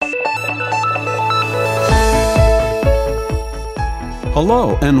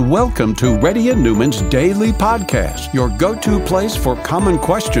Hello and welcome to Reddy Neumann's Daily Podcast, your go-to place for common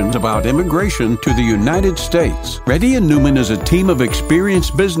questions about immigration to the United States. Reddy Neumann is a team of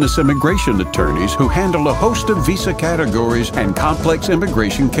experienced business immigration attorneys who handle a host of visa categories and complex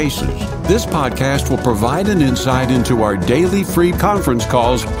immigration cases. This podcast will provide an insight into our daily free conference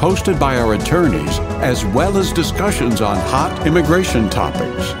calls hosted by our attorneys, as well as discussions on hot immigration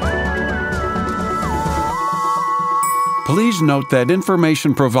topics. Please note that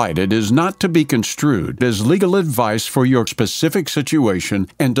information provided is not to be construed as legal advice for your specific situation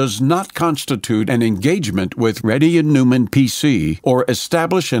and does not constitute an engagement with Reddy Neumann PC or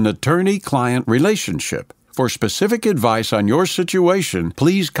establish an attorney-client relationship. For specific advice on your situation,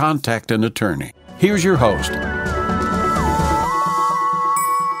 please contact an attorney. Here's your host.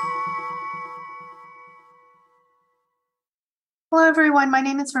 Hello, everyone. My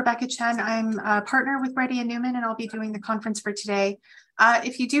name is Rebecca Chen. I'm a partner with Reddy Neumann, and I'll be doing the conference for today.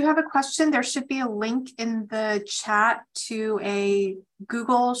 If you do have a question, there should be a link in the chat to a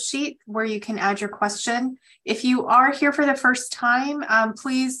Google Sheet where you can add your question. If you are here for the first time,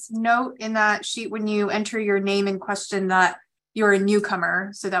 please note in that sheet when you enter your name and question that you're a newcomer,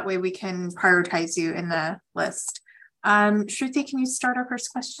 so that way we can prioritize you in the list. Shruti, can you start our first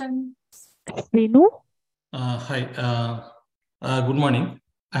question? Renu? Hi. Good morning.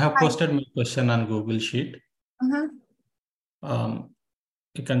 I have posted my question on Google Sheet. You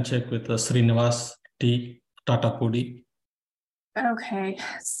can check with Srinivas T. Tatapudi. Okay,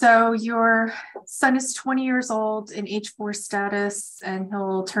 so your son is 20 years old in H4 status, and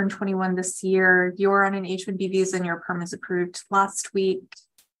he'll turn 21 this year. You're on an H-1B visa and your permit is approved last week.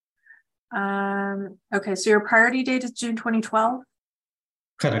 Okay, so your priority date is June 2012?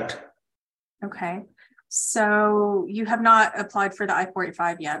 Correct. Okay. So you have not applied for the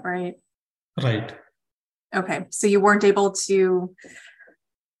I-485 yet, right? Right. Okay. So you weren't able to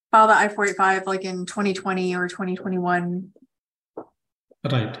file the I-485 like in 2020 or 2021?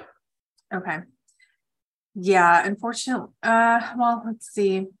 Right. Okay. Yeah, unfortunately, well, let's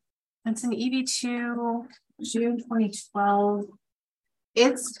see. It's an EB2, June 2012.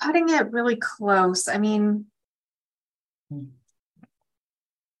 It's cutting it really close. I mean,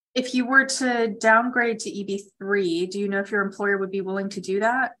 if you were to downgrade to EB3, do you know if your employer would be willing to do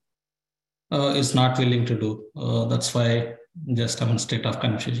that? Is not willing to do. That's why just I'm in state of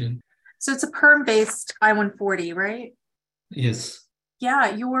confusion. So it's a perm-based I-140, right? Yes.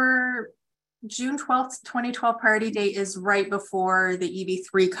 Yeah, your June 12th, 2012 priority date is right before the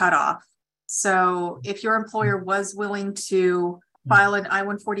EB3 cutoff. So if your employer was willing to file an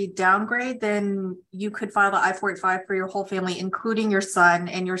I-140 downgrade, then you could file the I-485 for your whole family, including your son,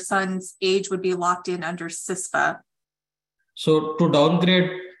 and your son's age would be locked in under CISPA. So to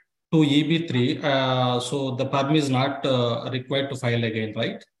downgrade to EB3, so the perm is not required to file again,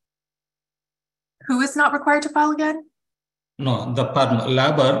 right? Who is not required to file again? No, the perm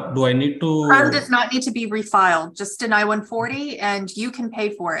labor, do I need to? Perm does not need to be refiled, just an I-140, and you can pay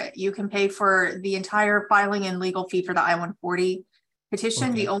for it. You can pay for the entire filing and legal fee for the I-140 petition.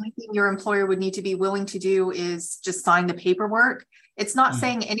 Okay. The only thing your employer would need to be willing to do is just sign the paperwork. It's not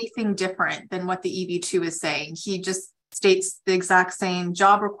saying anything different than what the EB2 is saying. He just states the exact same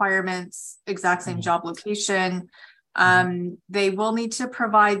job requirements, exact same job location. They will need to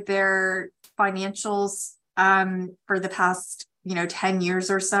provide their financials for the past, 10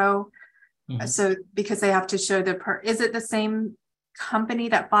 years or so. So because they have to show is it the same company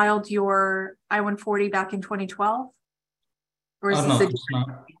that filed your I-140 back in 2012? Or is no, this it's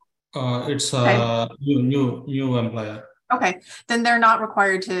not. It's a new employer. Okay, then they're not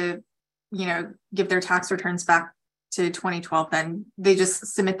required to, give their tax returns back to 2012. Then they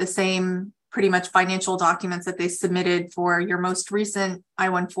just submit the same pretty much financial documents that they submitted for your most recent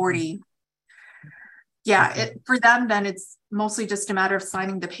I-140. Yeah, for them, then it's mostly just a matter of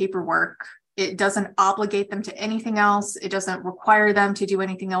signing the paperwork. It doesn't obligate them to anything else. It doesn't require them to do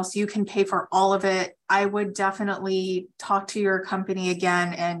anything else. You can pay for all of it. I would definitely talk to your company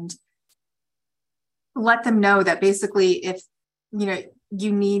again and let them know that basically if,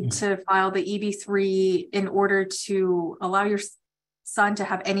 you need to file the EB3 in order to allow your son to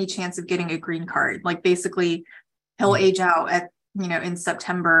have any chance of getting a green card. Like basically he'll age out at, in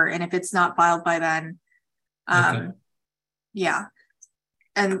September. And if it's not filed by then, yeah.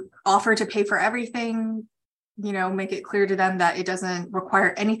 And offer to pay for everything, make it clear to them that it doesn't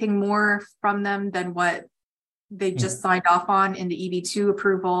require anything more from them than what they just signed off on in the EB2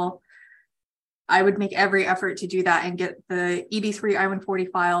 approval. I would make every effort to do that and get the EB3 I-140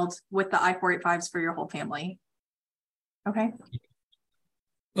 filed with the I-485s for your whole family. Okay.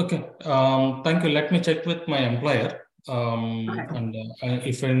 Okay. Thank you. Let me check with my employer. Okay. And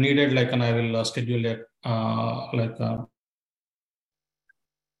if I needed, like, and I will schedule it.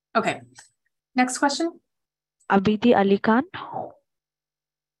 Okay. Next question. Abidi Ali Khan.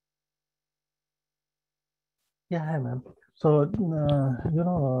 Yeah, hi, ma'am. So,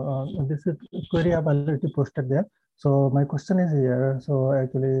 this is query I've already posted there. So my question is here. So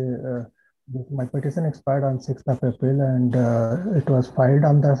actually, my petition expired on 6th of April and it was filed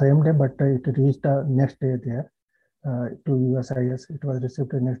on the same day, but it reached the next day there to USIS. It was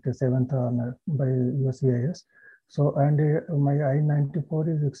received the next day, 7th by USCIS. So, and my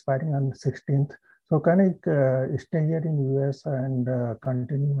I-94 is expiring on 16th. So can I stay here in US and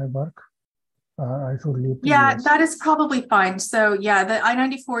continue my work? I should leave. Yeah, that is probably fine. So yeah, the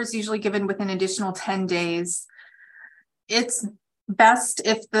I-94 is usually given with an additional 10 days. It's best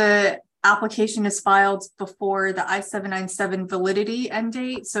if the application is filed before the I-797 validity end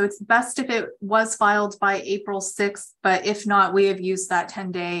date. So it's best if it was filed by April 6th, but if not, we have used that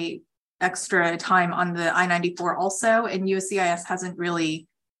 10-day extra time on the I-94 also. And USCIS hasn't really,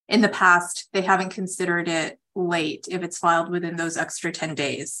 in the past, they haven't considered it late if it's filed within those extra 10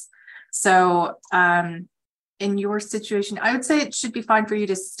 days. So in your situation, I would say it should be fine for you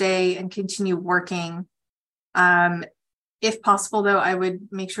to stay and continue working. If possible, though, I would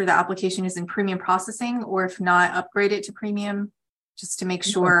make sure the application is in premium processing, or if not, upgrade it to premium, just to make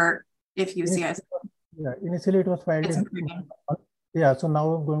sure if UCIS. Yeah, initially it was filed in premium. Yeah, so now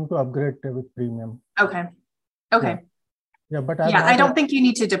I'm going to upgrade with premium. Okay. Okay. Yeah, but I don't think you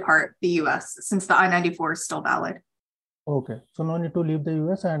need to depart the US since the I-94 is still valid. Okay, so no need to leave the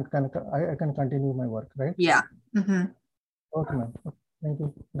US and I can continue my work, right? Yeah. Mm-hmm. Okay, ma'am. Thank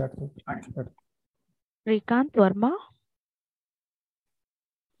you. That's it. Right. Srikant Verma.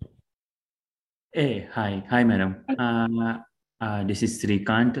 Hey, hi, madam. This is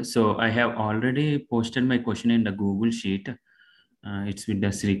Srikant. So I have already posted my question in the Google Sheet. It's with the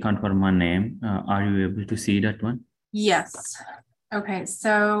Srikant Verma name. Are you able to see that one? Yes. Okay,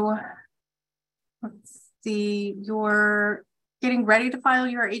 so let's see, you're getting ready to file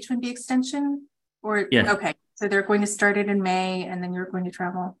your H-1B extension? Or yes. Okay, so they're going to start it in May and then you're going to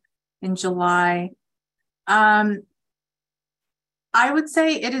travel in July. I would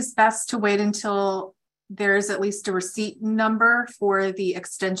say it is best to wait until there's at least a receipt number for the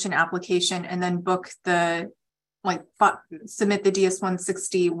extension application and then book the, submit the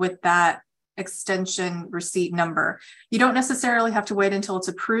DS-160 with that extension receipt number. You don't necessarily have to wait until it's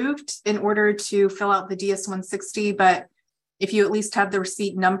approved in order to fill out the DS-160, but if you at least have the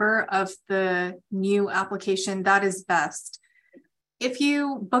receipt number of the new application, that is best. If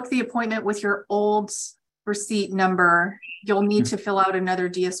you book the appointment with your old receipt number, you'll need to fill out another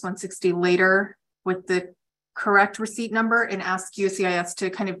DS-160 later with the correct receipt number and ask USCIS to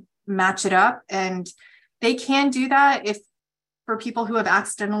kind of match it up. And they can do that for people who have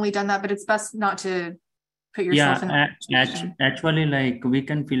accidentally done that, but it's best not to put yourself in that situation. Actually, like, we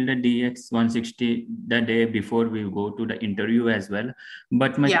can fill the DS-160 the day before we go to the interview as well.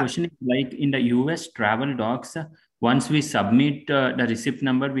 But my question is, like, in the US travel docs, once we submit the receipt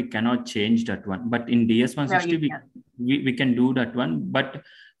number, we cannot change that one. But in DS-160, we can do that one. But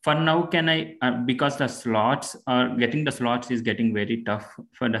for now, can I, because the slots getting the slots is getting very tough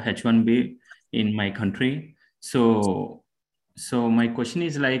for the H-1B in my country. So my question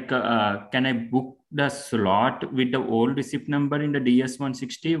is, like, can I book the slot with the old receipt number in the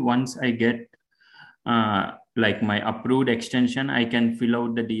DS-160? Once I get like my approved extension, I can fill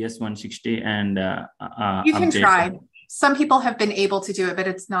out the DS-160 and you can try. Some people have been able to do it, but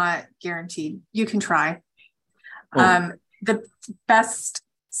it's not guaranteed. You can try. The best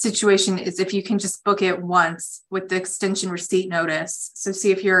situation is if you can just book it once with the extension receipt notice. So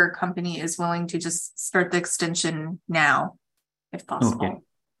see if your company is willing to just start the extension now, if possible. Okay.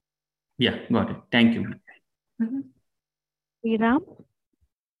 Yeah, got it. Thank you. Sriram?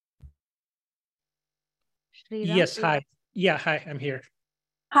 Yes, hi. Yeah, hi, I'm here.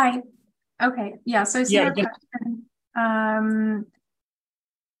 Hi. Okay, yeah, so I see your question.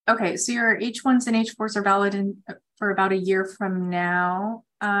 Okay, so your H1s and H4s are valid for about a year from now.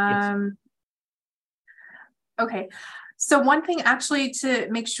 Yes. Okay, so one thing actually to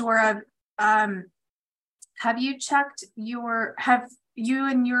make sure of, have you checked have you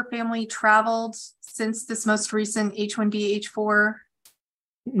and your family traveled since this most recent H1B, H4?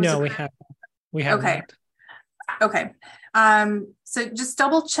 No, we have okay. not. Okay. So just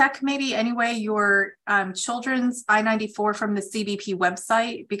double check maybe anyway your children's I-94 from the CBP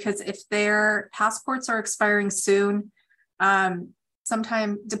website, because if their passports are expiring soon,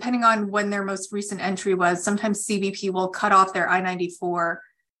 sometime, depending on when their most recent entry was, sometimes CBP will cut off their I-94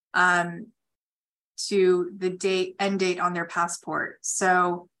 to the end date on their passport.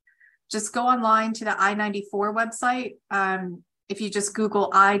 So just go online to the I-94 website. If you just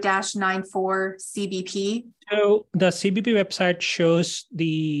Google I-94 CBP. So the CBP website shows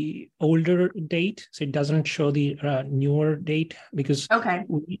the older date, so it doesn't show the newer date, because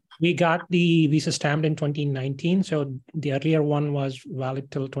we got the visa stamped in 2019. So the earlier one was valid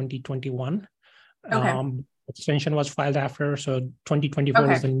till 2021. Extension was filed after, so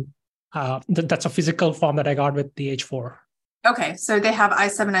 2024 is that's a physical form that I got with the H4. Okay, so they have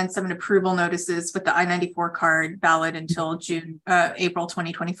I-797 approval notices with the I-94 card valid until April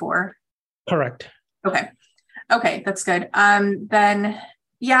 2024. Correct. Okay, that's good. Then,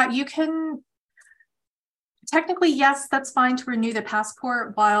 yeah, you can technically, yes, that's fine to renew the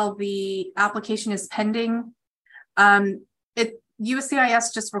passport while the application is pending.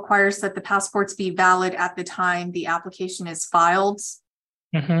 USCIS just requires that the passports be valid at the time the application is filed.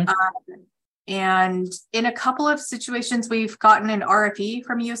 And in a couple of situations, we've gotten an RFE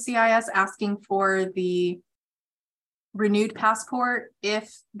from USCIS asking for the renewed passport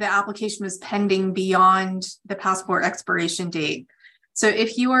if the application was pending beyond the passport expiration date. So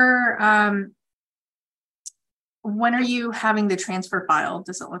if you are, when are you having the transfer filed?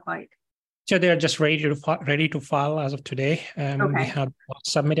 Does it look like? So they're just ready to file as of today. We have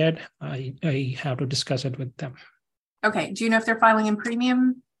submitted. I have to discuss it with them. Okay. Do you know if they're filing in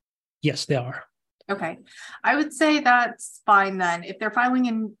premium? Yes, they are. Okay. I would say that's fine then. If they're filing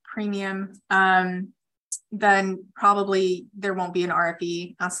in premium, then probably there won't be an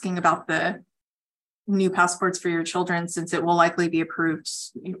RFE asking about the new passports for your children, since it will likely be approved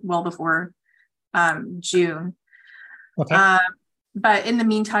well before June. Okay. But in the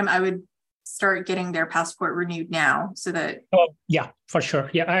meantime, I would start getting their passport renewed now so that. Oh, yeah, for sure.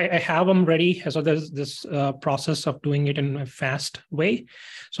 Yeah, I have them ready. So there's this process of doing it in a fast way.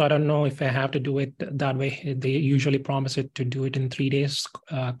 So I don't know if I have to do it that way. They usually promise it to do it in 3 days,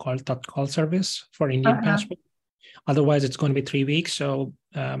 called call service for Indian passport. Otherwise, it's going to be 3 weeks. So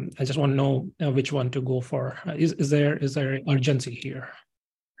I just want to know which one to go for. Is there urgency here?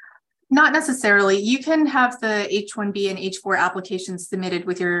 Not necessarily. You can have the H-1B and H-4 applications submitted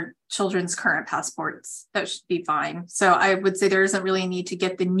with your children's current passports. That should be fine. So I would say there isn't really a need to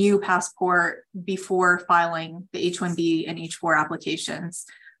get the new passport before filing the H-1B and H-4 applications,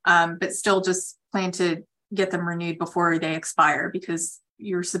 but still just plan to get them renewed before they expire, because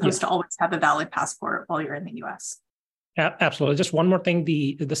you're supposed to always have a valid passport while you're in the U.S. Absolutely. Just one more thing.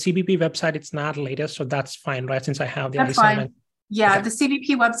 The CBP website, it's not latest, so that's fine, right? Since I have the that's fine. Yeah, the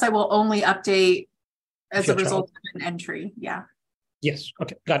CBP website will only update as a result of an entry. Yeah. Yes.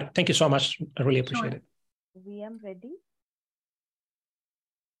 Okay. Got it. Thank you so much. I really appreciate it. VM ready?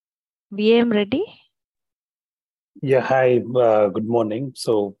 VM ready? Yeah. Hi. Good morning.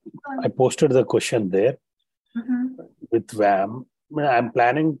 So I posted the question there with VAM. I'm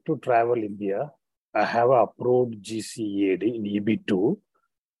planning to travel India. I have an approved GCEAD in EB2.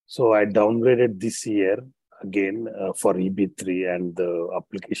 So I downgraded this year again for EB3, and the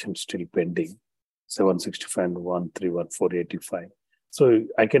application still pending, 765 and 131 485. So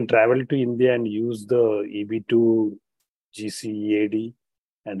I can travel to India and use the EB2 GCEAD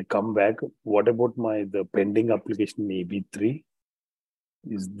and come back. What about the pending application in EB3?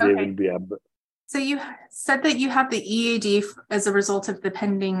 Will be up? So you said that you have the EAD as a result of the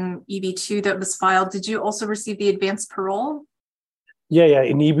pending EB2 that was filed. Did you also receive the advanced parole? Yeah.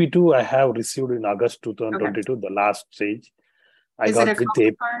 In EB2, I have received in August 2022, the last stage. Is it a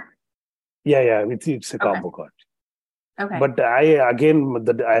combo card? Yeah, it's a combo card. Okay. But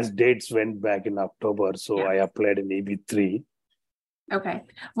as dates went back in October, so I applied in EB3. Okay.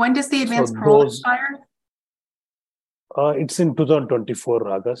 When does the advanced parole expire? It's in 2024,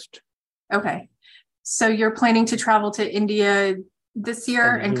 August. Okay. So you're planning to travel to India this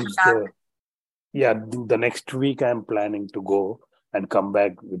year and come back? The next week I'm planning to go and come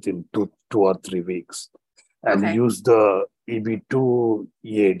back within two or 3 weeks, and use the EB2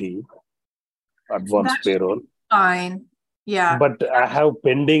 EAD, advanced payroll. Fine. Yeah. But I have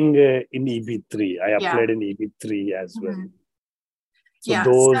pending in EB3. I applied in EB3 as well.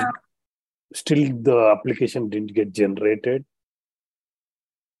 So still the application didn't get generated.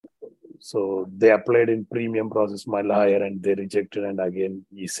 So they applied in premium process, my lawyer, and they rejected, and again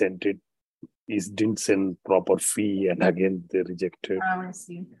he sent it. He didn't send proper fee, and again they rejected. Oh, I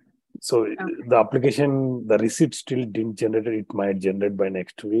see. So the application, the receipt still didn't generate. It might generate by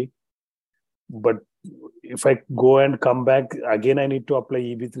next week. But if I go and come back again, I need to apply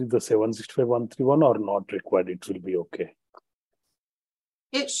EB3, the 765-131, or not required. It will be okay.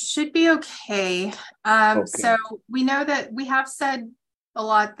 It should be okay. So we know that we have said a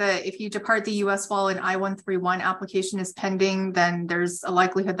lot that if you depart the US while an I-131 application is pending, then there's a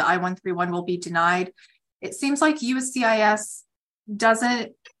likelihood the I-131 will be denied. It seems like USCIS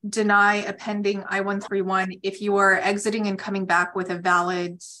doesn't deny a pending I-131 if you are exiting and coming back with a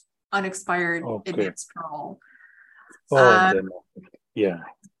valid, unexpired advance parole. Then, yeah.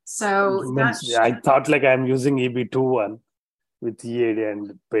 So I thought like I'm using EB21 with EAD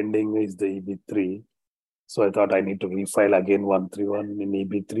and pending is the EB3. So I thought I need to refile again 131 in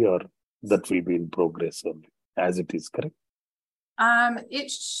EB3, or that will be in progress only as it is, correct?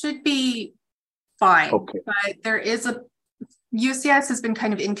 It should be fine. Okay. But there is USCIS has been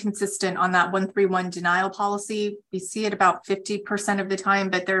kind of inconsistent on that 131 denial policy. We see it about 50% of the time,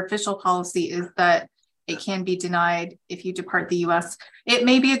 but their official policy is that it can be denied if you depart the US. It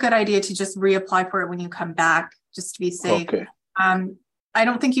may be a good idea to just reapply for it when you come back, just to be safe. Okay. I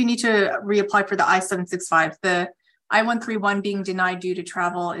don't think you need to reapply for the I-765. The I-131 being denied due to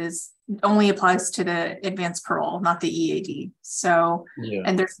travel only applies to the advanced parole, not the EAD. So,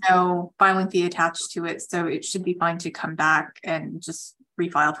 and there's no filing fee attached to it. So it should be fine to come back and just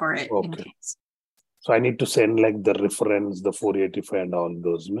refile for it in case. So I need to send like the reference, the 485 and all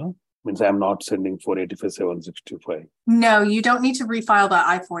those, no? Means I'm not sending 485, 765. No, you don't need to refile the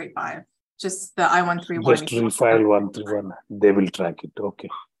I-485. Just the I-131. Just refile 131. They will track it. Okay.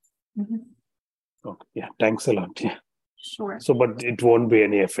 Mm-hmm. Okay. Yeah. Thanks a lot. Yeah. Sure. So, but it won't be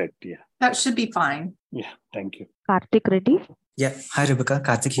any effect. Yeah. That should be fine. Yeah. Thank you. Karthik, ready? Yeah. Hi, Rebecca.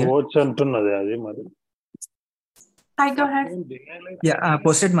 Karthik here. Hi, go ahead. Yeah, I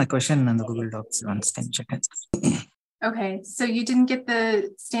posted my question on the Google Docs once. Can check it. Okay. So you didn't get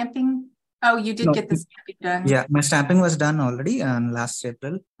the stamping? Oh, you did get the stamping done. Yeah, my stamping was done already on last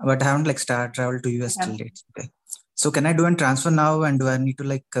April, but I haven't traveled to US till date. Okay. So can I do a transfer now, and do I need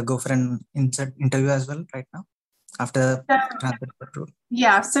to go for an interview as well right now after transfer approval?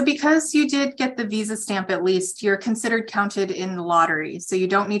 Yeah. So because you did get the visa stamp, at least you're considered counted in the lottery. So you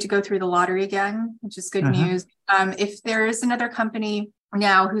don't need to go through the lottery again, which is good news. If there is another company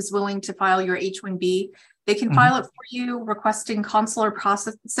now who's willing to file your H-1B, they can file it for you requesting consular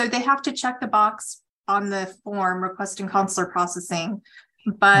process. So they have to check the box on the form requesting consular processing,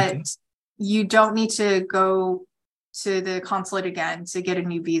 but you don't need to go to the consulate again to get a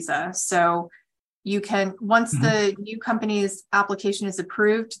new visa. So you can, once the new company's application is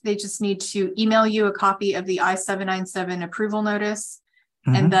approved, they just need to email you a copy of the I-797 approval notice,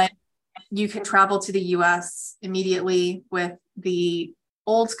 and then you can travel to the US immediately with the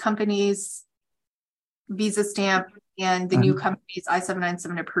old company's visa stamp and the new company's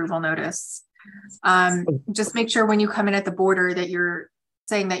I-797 approval notice. Just make sure when you come in at the border that you're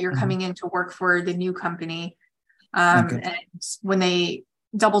saying that you're coming in to work for the new company. And when they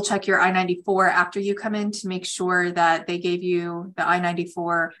double check your I-94 after you come in, to make sure that they gave you the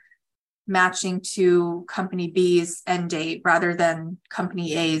I-94 matching to company B's end date rather than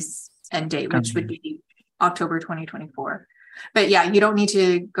company A's end date, which would be October 2024. But yeah, you don't need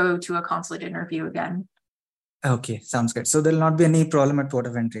to go to a consulate interview again. Okay, sounds good. So there'll not be any problem at port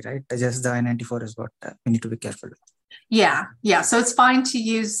of entry, right? Just the I-94 is what we need to be careful with. Yeah. So it's fine to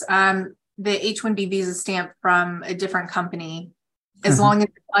use the H-1B visa stamp from a different company as long as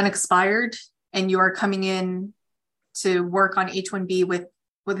it's unexpired and you are coming in to work on H-1B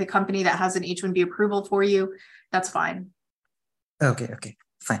with a company that has an H-1B approval for you. That's fine. Okay,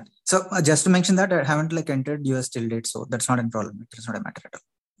 fine. So just to mention that I haven't entered US till date, so that's not a problem. It's not a matter at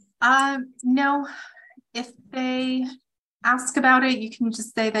all. No. If they ask about it, you can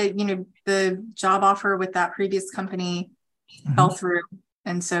just say that, the job offer with that previous company fell through.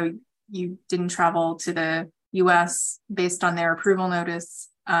 And so you didn't travel to the US based on their approval notice.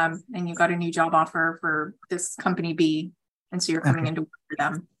 And you got a new job offer for this company B. And so you're coming in to work for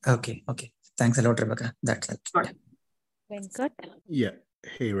them. Okay. Thanks a lot, Rebecca. That's it. Sure. Venkat? Yeah.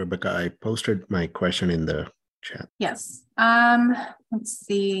 Hey, Rebecca, I posted my question in the chat. Yes. Let's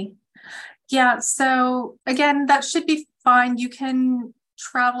see. Yeah, so again, that should be fine. You can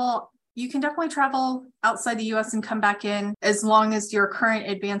definitely travel outside the US and come back in as long as your current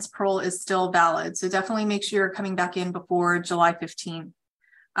advanced parole is still valid. So definitely make sure you're coming back in before July 15th.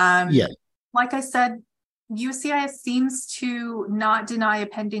 Like I said, USCIS seems to not deny a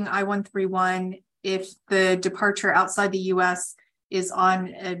pending I-131 if the departure outside the US is on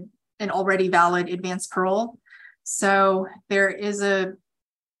an already valid advanced parole. So there is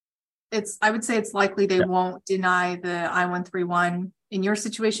I would say it's likely they won't deny the I-131 in your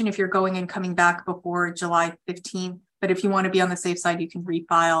situation if you're going and coming back before July 15th. But if you want to be on the safe side, you can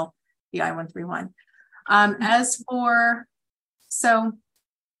refile the I-131. As for, so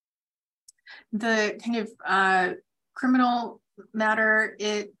the kind of criminal matter,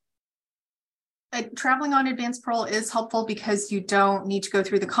 traveling on advanced parole is helpful because you don't need to go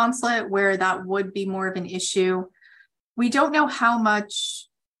through the consulate where that would be more of an issue. We don't know how much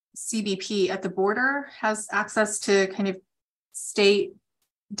CBP at the border has access to kind of state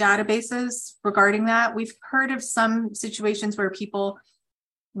databases regarding that. We've heard of some situations where people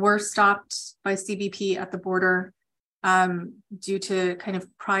were stopped by CBP at the border due to kind of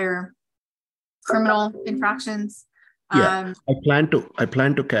prior criminal infractions. Yeah, I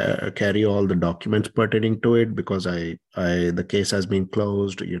plan to carry all the documents pertaining to it because the case has been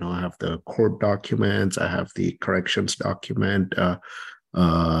closed. You know, I have the court documents, I have the corrections document,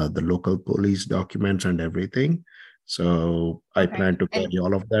 the local police documents, and everything. So I plan to carry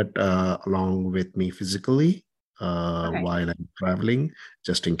all of that along with me physically while I'm traveling,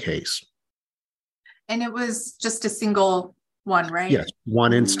 just in case. And it was just a single one, right? Yes,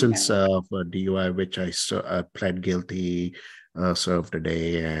 one instance of a DUI, which I pled guilty, served a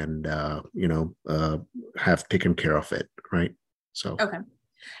day, and have taken care of it. Right. So. Okay.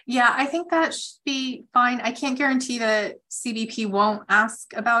 Yeah, I think that should be fine. I can't guarantee that CBP won't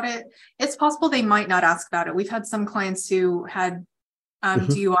ask about it. It's possible they might not ask about it. We've had some clients who had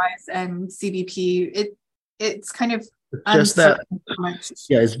DUIs and CBP. It's kind of just that.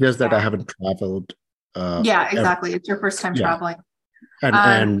 Yeah, it's just that I haven't traveled. Exactly. It's your first time traveling,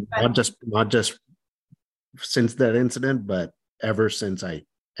 and not just since that incident, but ever since I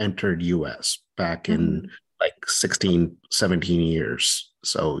entered US back in like 16, 17 years.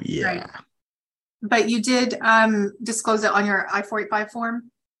 So yeah. Right. But you did disclose it on your I-485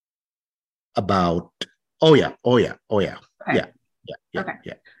 form? About okay.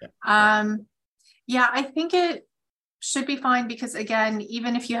 Yeah, I think it should be fine because, again,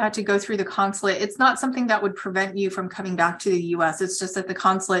 even if you had to go through the consulate, it's not something that would prevent you from coming back to the US. It's just that the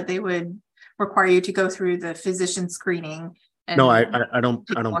consulate, they would require you to go through the physician screening. No, I don't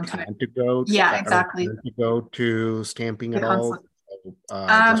plan to go. Yeah, exactly. I don't plan to go to stamping at all.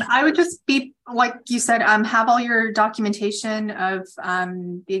 I would just be, like you said, have all your documentation of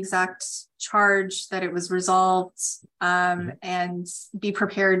the exact charge that it was resolved, and be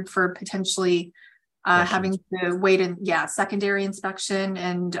prepared for potentially having to wait in secondary inspection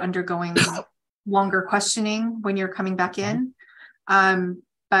and undergoing longer questioning when you're coming back in.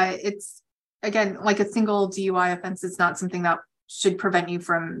 But it's, again, like a single DUI offense is not something that should prevent you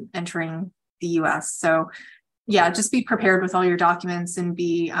from entering the US. So yeah, just be prepared with all your documents and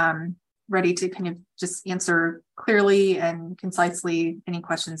be ready to kind of just answer clearly and concisely any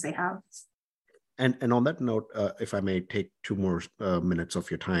questions they have. And on that note, if I may take 2 more minutes of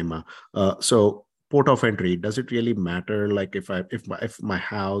your time. So port of entry, does it really matter? Like if my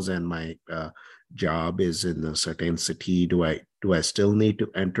house and my job is in a certain city, do I still need to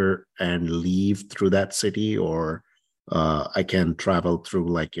enter and leave through that city, or I can travel through,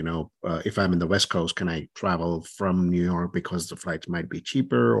 like, if I'm in the West Coast, can I travel from New York because the flights might be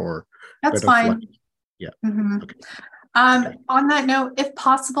cheaper? Or that's fine. Flight? Yeah. Okay. On that note, if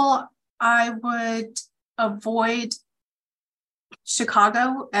possible, I would avoid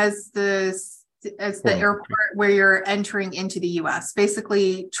Chicago as the airport where you're entering into the US.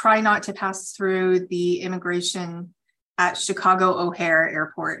 Basically, try not to pass through the immigration at Chicago O'Hare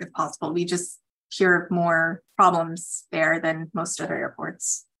Airport if possible. We just hear of more problems there than most other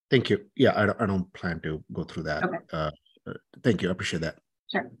airports. Thank you. Yeah, I don't plan to go through that. Okay. Thank you. I appreciate that.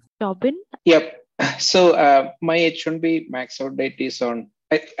 Sure. Robin? Yep. So my H-1B max out date is on,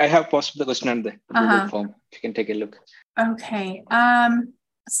 I have posted the question on the Google form. You can take a look. Okay.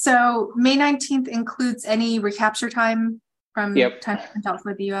 So May 19th includes any recapture time from time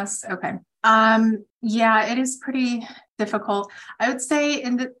outside the US? Okay. Yeah, it is pretty difficult. I would say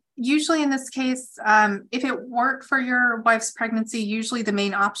usually in this case, if it worked for your wife's pregnancy, usually the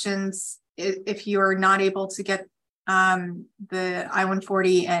main options, if you're not able to get the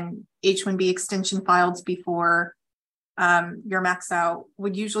I-140 and H-1B extension filed before your max out,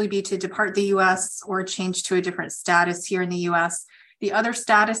 would usually be to depart the US or change to a different status here in the US. The other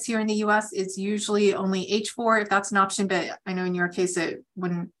status here in the US is usually only H4 if that's an option, but I know in your case it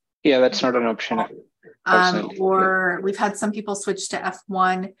wouldn't. Yeah, that's not an option. Or we've had some people switch to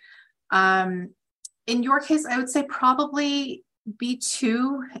F1. In your case, I would say probably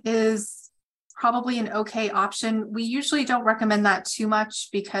B2 is probably an okay option. We usually don't recommend that too much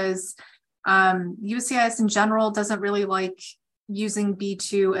because USCIS in general doesn't really like using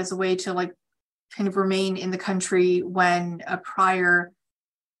B2 as a way to like kind of remain in the country when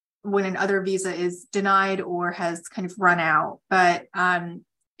another visa is denied or has kind of run out. But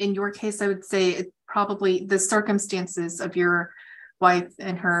in your case, I would say it probably the circumstances of your wife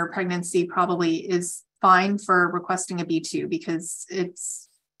and her pregnancy probably is fine for requesting a B2 because it's,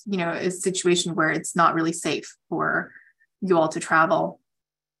 a situation where it's not really safe for you all to travel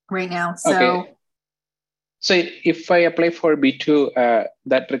right now. So, okay. So if I apply for B2,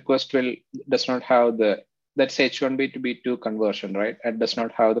 that request does not have that's H1B to B2 conversion, right? It does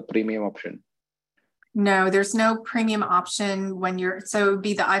not have the premium option. No, there's no premium option when so it would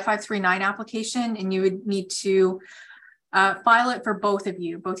be the I-539 application, and you would need to file it for both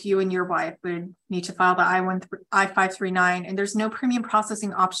you and your wife would need to file the I-539, and there's no premium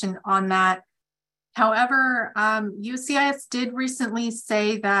processing option on that. However, USCIS did recently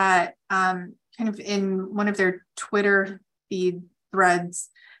say that kind of in one of their Twitter feed threads,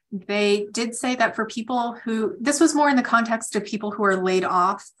 they did say that for people this was more in the context of people who are laid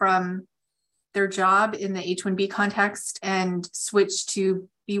off from their job in the H-1B context and switch to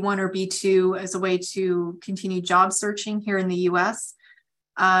B1 or B2 as a way to continue job searching here in the US.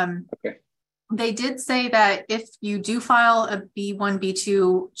 Okay. They did say that if you do file a B1,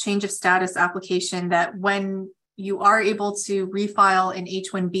 B2 change of status application, that when you are able to refile an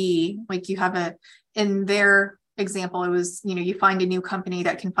H-1B, like you have in their example, it was, you find a new company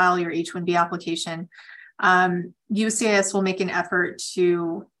that can file your H-1B application. USCIS will make an effort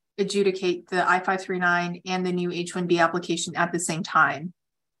to adjudicate the I-539 and the new H-1B application at the same time.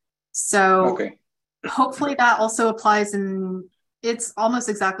 So hopefully that also applies, and it's almost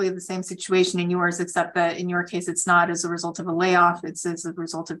exactly the same situation in yours, except that in your case, it's not as a result of a layoff, it's as a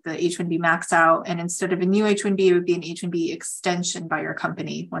result of the H-1B max out. And instead of a new H-1B, it would be an H-1B extension by your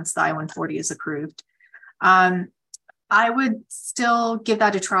company once the I-140 is approved. I would still give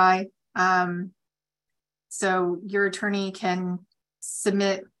that a try. So your attorney can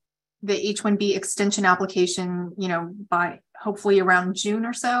submit the H-1B extension application, by hopefully around June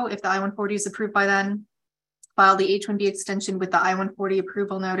or so. If the I-140 is approved by then, file the H-1B extension with the I-140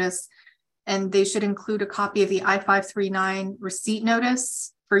 approval notice, and they should include a copy of the I-539 receipt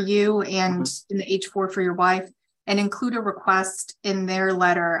notice for you and in the H-4 for your wife, and include a request in their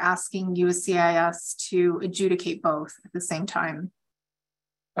letter asking USCIS to adjudicate both at the same time.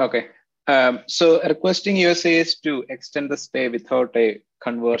 Okay. So requesting USCIS to extend the stay without a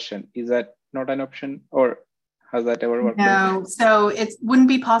conversion, is that not an option, or has that ever worked? No, so it wouldn't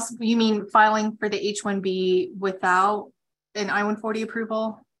be possible. You mean filing for the H-1B without an I-140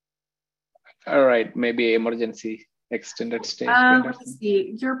 approval? All right, maybe emergency extended stay. Let me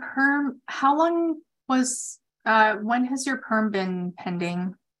see. Your perm, how long was, when has your perm been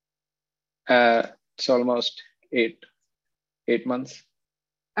pending? It's almost eight months.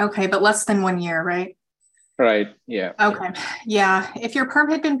 Okay, but less than 1 year, right? Right, yeah. Okay, yeah. If your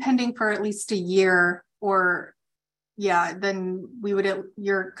perm had been pending for at least a year, then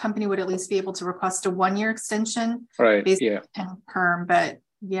your company would at least be able to request a 1 year extension. Right, based yeah. on perm, but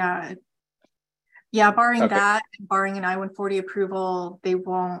barring that, barring an I-140 approval, they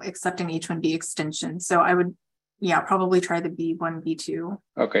won't accept an H-1B extension. So I would, probably try the B1, B2.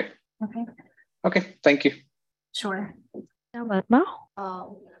 Okay. Okay. Okay, thank you. Sure.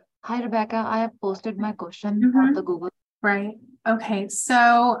 Hi, Rebecca. I have posted my question on the Google. Right. Okay.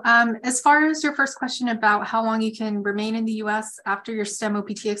 So as far as your first question about how long you can remain in the U.S. after your STEM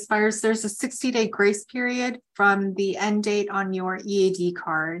OPT expires, there's a 60-day grace period from the end date on your EAD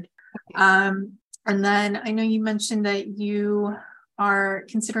card. And then I know you mentioned that you are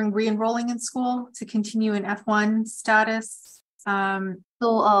considering re-enrolling in school to continue in F1 status. I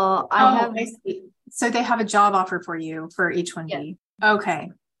see. So they have a job offer for you for H-1B. Yes.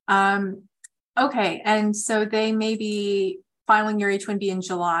 Okay. Okay. And so they may be filing your H-1B in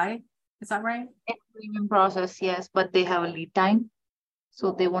July. Is that right? It's a premium process, yes, but they have a lead time.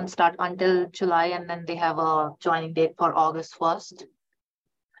 So they won't start until July, and then they have a joining date for August 1st.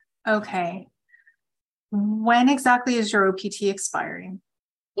 Okay. When exactly is your OPT expiring?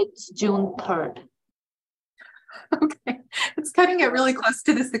 It's June 3rd. Okay. It's cutting it really close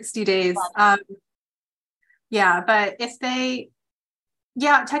to the 60 days. But if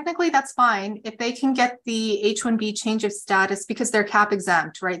technically that's fine. If they can get the H-1B change of status, because they're cap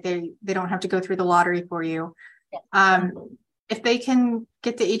exempt, right? They don't have to go through the lottery for you. Yes. If they can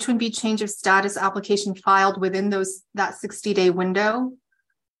get the H-1B change of status application filed within that 60-day window,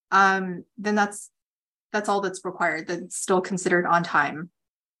 then that's all that's required. That's still considered on time.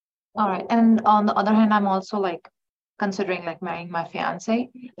 All right. And on the other hand, I'm also considering marrying my fiance.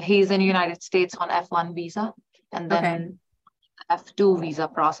 He's in the United States on F1 visa, and then F2 visa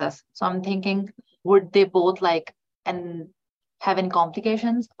process. So I'm thinking, would they both and have any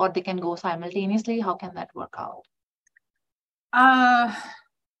complications, or they can go simultaneously? How can that work out?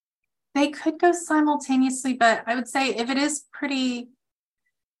 They could go simultaneously, but I would say if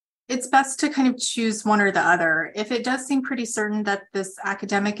it's best to kind of choose one or the other. If it does seem pretty certain that this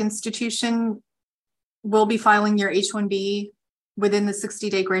academic institution will be filing your H-1B within the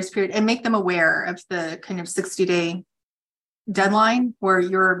 60-day grace period, and make them aware of the kind of 60-day deadline or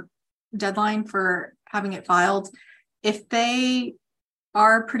your deadline for having it filed. If they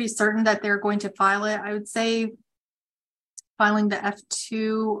are pretty certain that they're going to file it, I would say filing the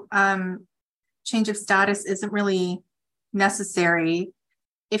F2 change of status isn't really necessary.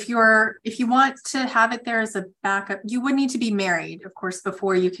 If you want to have it there as a backup, you would need to be married, of course,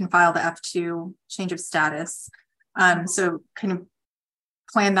 before you can file the F2 change of status. So kind of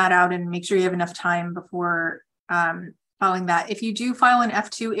plan that out and make sure you have enough time before filing that. If you do file an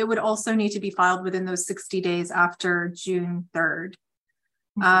F2, it would also need to be filed within those 60 days after June 3rd.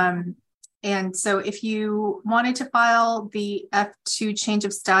 And so if you wanted to file the F2 change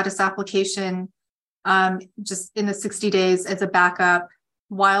of status application just in the 60 days as a backup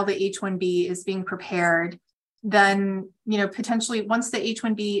while the H-1B is being prepared, then, potentially once the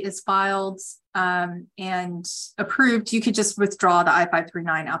H-1B is filed and approved, you could just withdraw the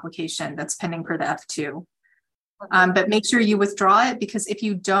I-539 application that's pending for the F2. But make sure you withdraw it, because if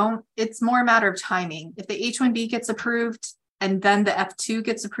you don't, it's more a matter of timing. If the H-1B gets approved and then the F2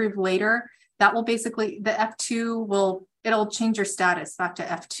 gets approved later, that will basically, the F2 it'll change your status back to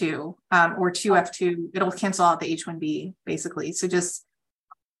F2 or to F2. It'll cancel out the H-1B basically. So just,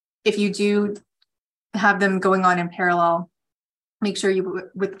 if you do have them going on in parallel, make sure you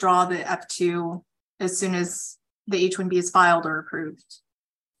withdraw the F2 as soon as the H-1B is filed or approved.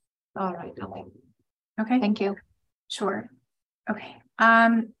 All right. Okay. Thank you. Sure. Okay.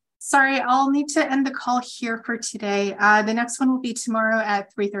 Sorry, I'll need to end the call here for today. The next one will be tomorrow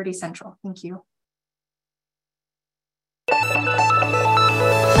at 3:30 Central. Thank you.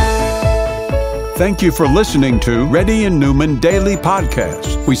 Thank you for listening to Reddy and Neumann Daily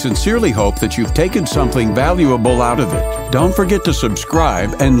Podcast. We sincerely hope that you've taken something valuable out of it. Don't forget to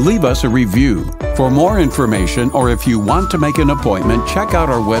subscribe and leave us a review. For more information, or if you want to make an appointment, check out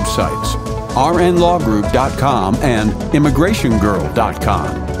our websites, rnlawgroup.com and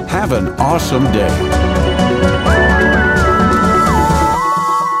immigrationgirl.com. Have an awesome day.